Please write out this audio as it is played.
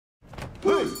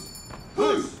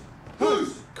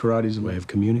Karate's a way of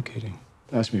communicating.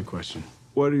 Ask me a question.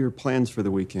 What are your plans for the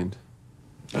weekend?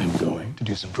 I'm going to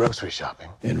do some grocery shopping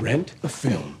and rent a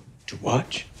film to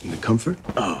watch in the comfort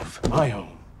of my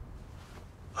home.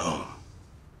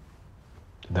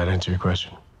 Did that answer your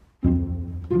question? I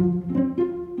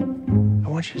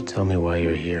want you to tell me why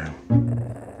you're here.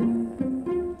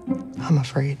 I'm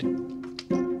afraid.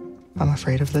 I'm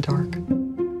afraid of the dark.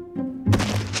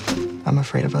 I'm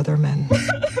afraid of other men.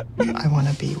 I want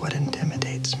to be what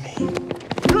intimidates me.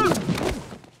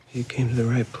 You came to the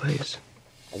right place.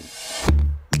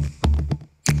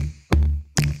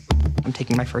 I'm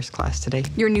taking my first class today.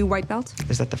 Your new white belt?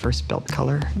 Is that the first belt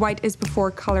color? White is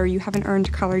before color. You haven't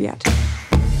earned color yet.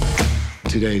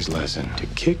 Today's lesson: to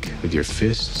kick with your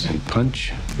fists and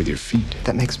punch with your feet.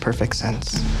 That makes perfect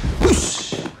sense.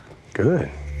 Good.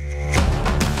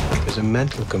 There's a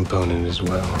mental component as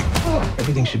well.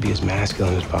 Everything should be as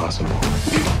masculine as possible.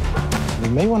 You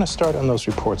may want to start on those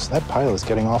reports. That pile is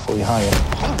getting awfully high.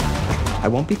 I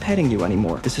won't be petting you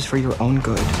anymore. This is for your own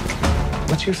good.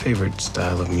 What's your favorite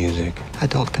style of music?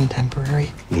 Adult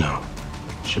contemporary. No.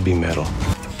 It should be metal.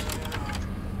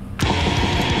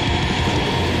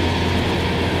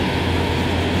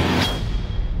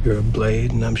 You're a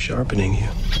blade and I'm sharpening you.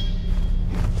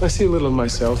 I see a little of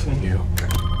myself in you.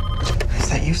 Is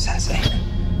that you, Sensei?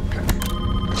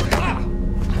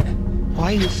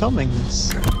 Why are you filming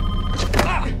this?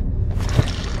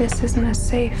 This isn't a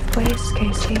safe place,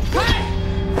 Casey.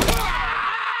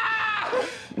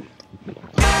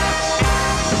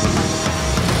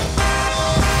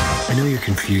 I know you're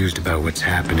confused about what's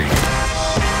happening.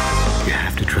 You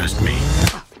have to trust me.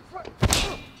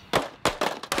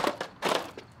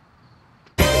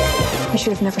 You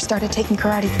should have never started taking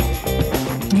karate.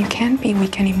 You can't be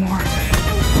weak anymore.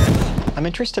 I'm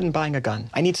interested in buying a gun.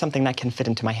 I need something that can fit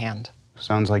into my hand.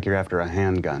 Sounds like you're after a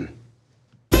handgun.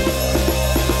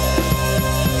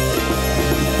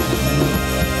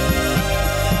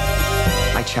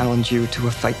 I challenge you to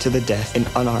a fight to the death in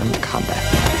unarmed combat.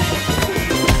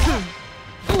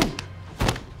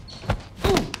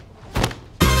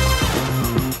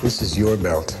 This is your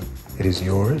belt. It is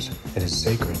yours. It is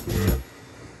sacred.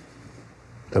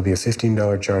 There'll be a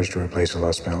 $15 charge to replace a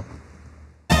lost belt.